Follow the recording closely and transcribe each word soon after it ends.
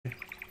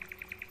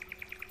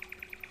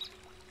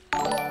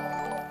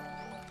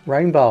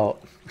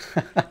Rainbolt.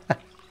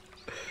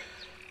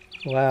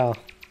 Wow.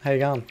 How you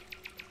going?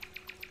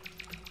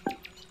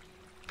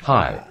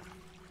 Hi.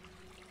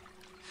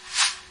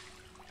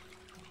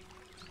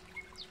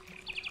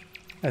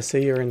 I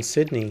see you're in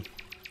Sydney.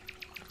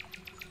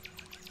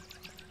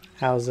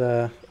 How's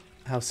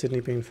Sydney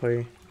been for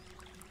you?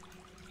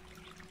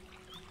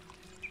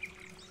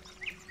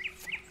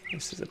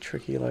 This is a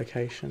tricky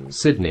location.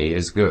 Sydney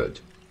is good.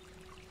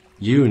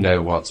 You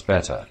know what's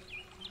better.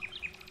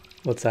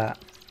 What's that?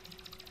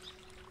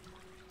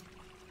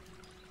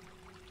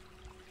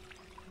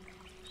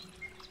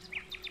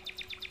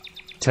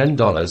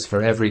 $10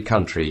 for every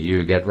country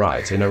you get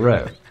right in a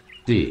row.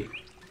 D.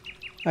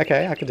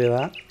 Okay, I could do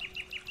that.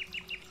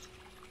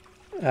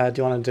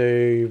 Do you want to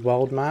do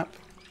world map?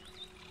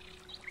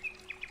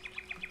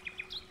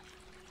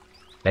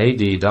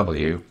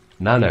 ADW,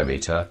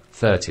 nanometer,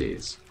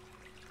 30s.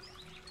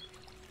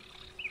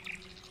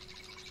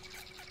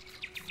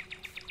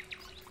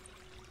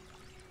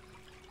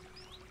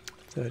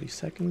 $30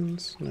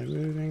 seconds, no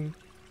moving.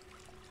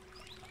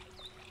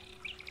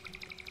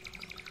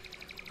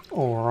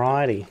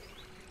 Alrighty,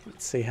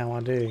 let's see how I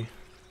do.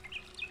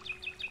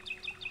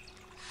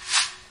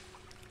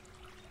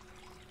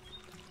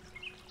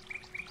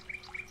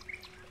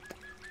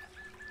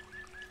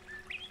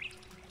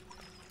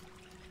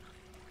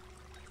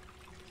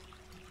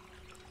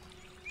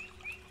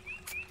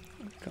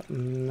 I've got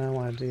no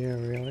idea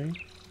really.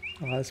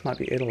 Oh, this might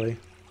be Italy.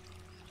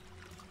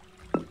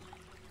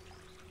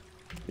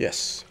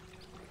 Yes.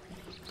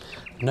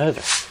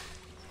 Nervous.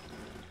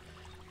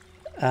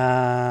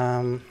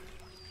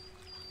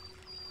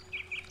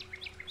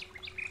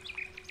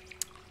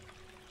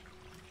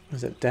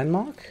 Was it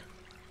Denmark?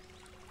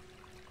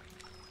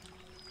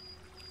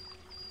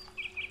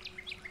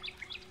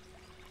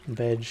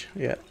 Veg.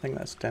 Yeah, I think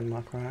that's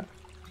Denmark, right?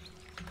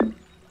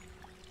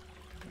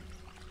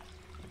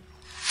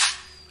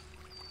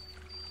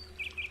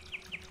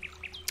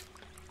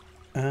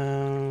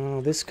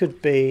 This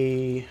could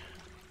be...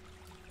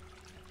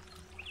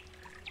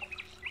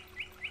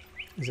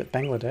 Is it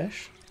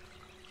Bangladesh?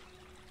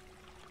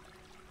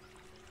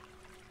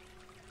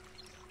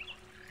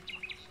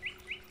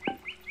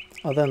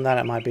 Other than that,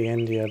 it might be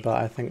India,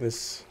 but I think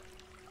this...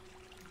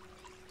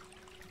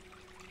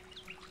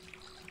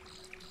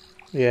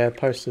 Yeah,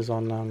 posters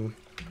on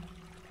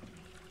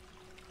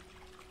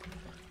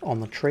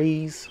the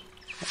trees.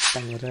 That's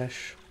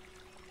Bangladesh.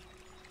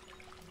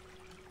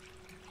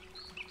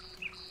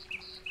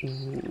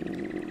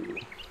 Ooh.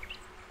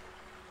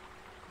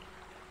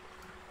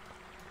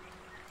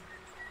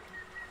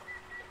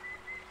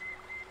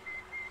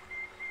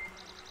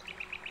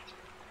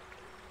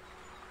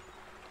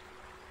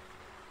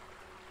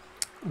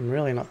 I'm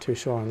really not too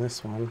sure on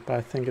this one, but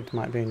I think it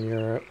might be in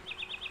Europe.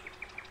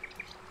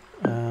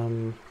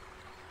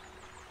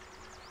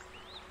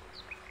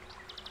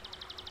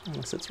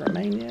 Unless it's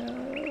Romania.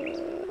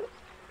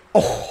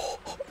 Oh!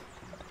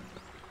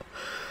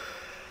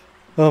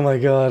 Oh my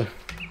god.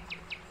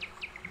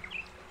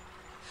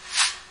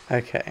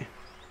 Okay.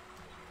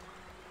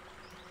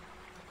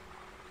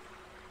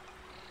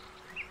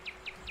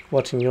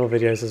 Watching your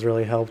videos has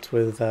really helped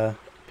with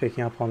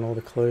picking up on all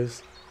the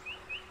clues.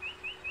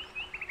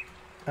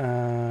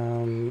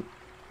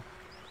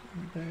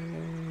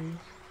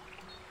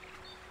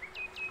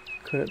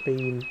 Could it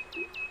be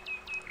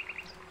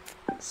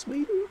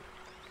Sweden?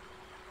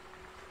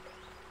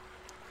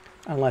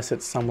 Unless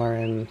it's somewhere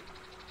in...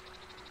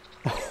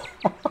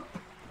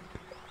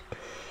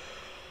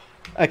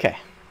 Okay.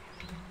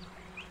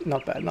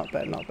 Not bad, not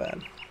bad, not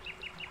bad.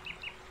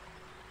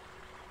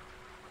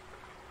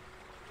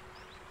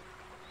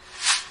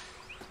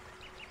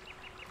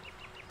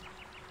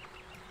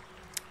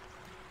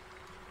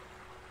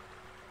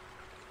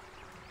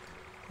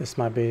 This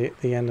might be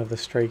the end of the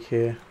streak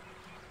here.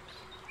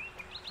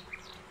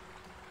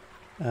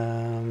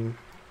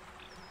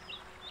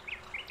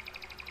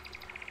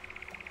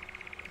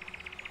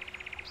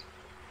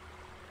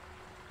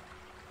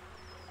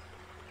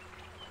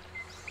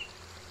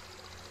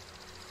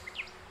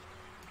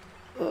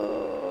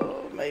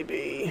 Oh,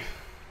 maybe.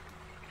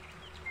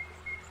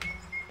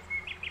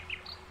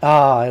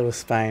 Ah, it was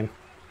Spain.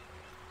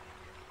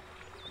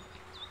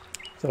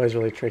 It's always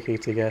really tricky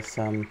to guess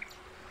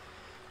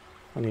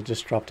when you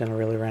just dropped in a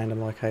really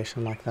random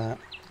location like that.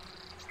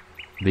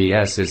 The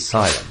S is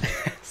silent.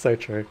 So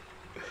true.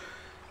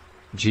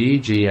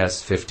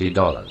 GGS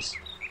 $50.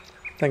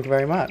 Thank you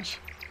very much.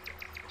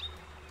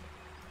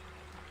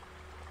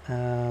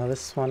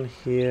 This one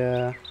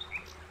here...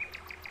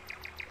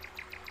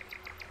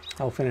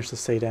 I'll finish the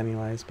seed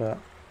anyways, but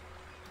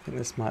I think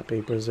this might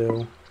be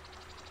Brazil.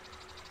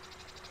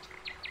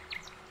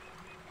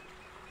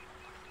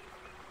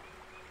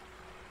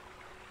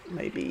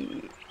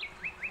 Maybe...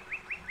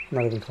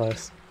 Not even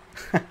close.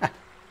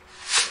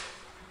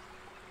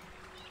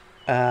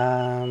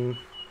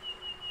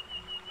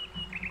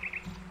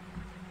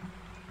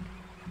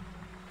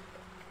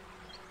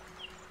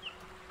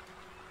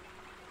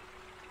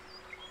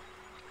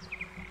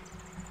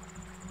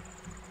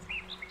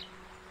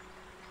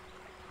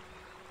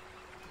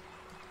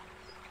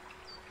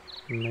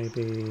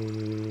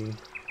 maybe...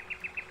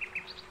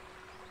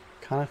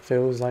 Kind of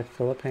feels like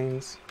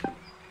Philippines.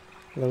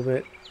 A little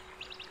bit.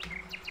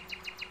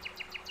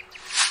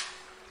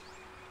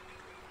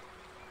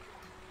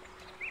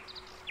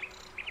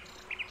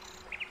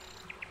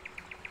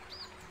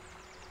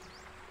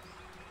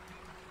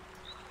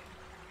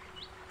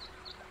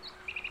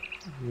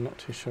 I'm not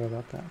too sure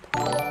about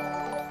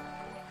that.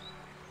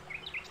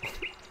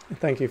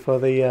 Thank you for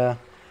the,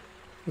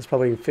 it's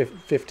probably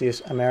 50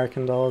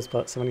 American dollars,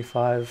 but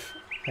 75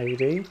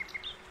 AUD.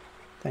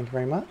 Thank you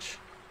very much.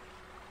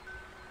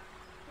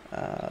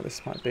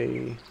 This might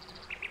be,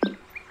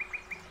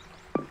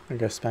 I'll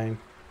go Spain.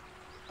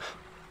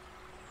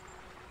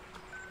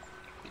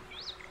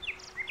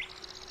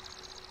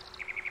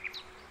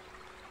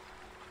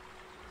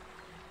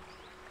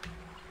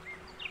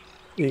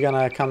 You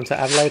gonna come to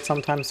Adelaide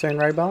sometime soon,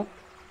 Rainbolt?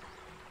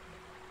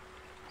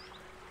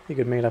 You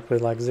could meet up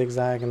with like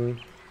Zigzag and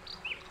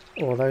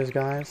all those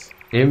guys.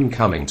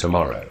 Coming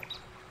tomorrow.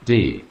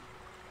 D.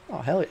 Oh,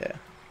 hell yeah.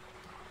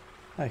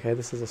 Okay,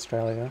 this is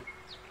Australia.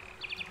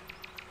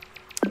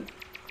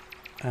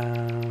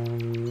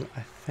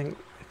 I think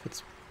if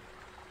it's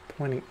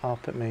pointing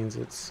up, it means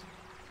it's...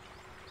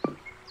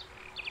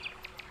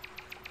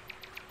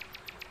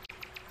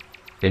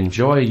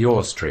 Enjoy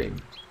your stream.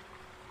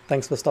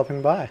 Thanks for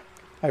stopping by.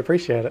 I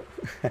appreciate it.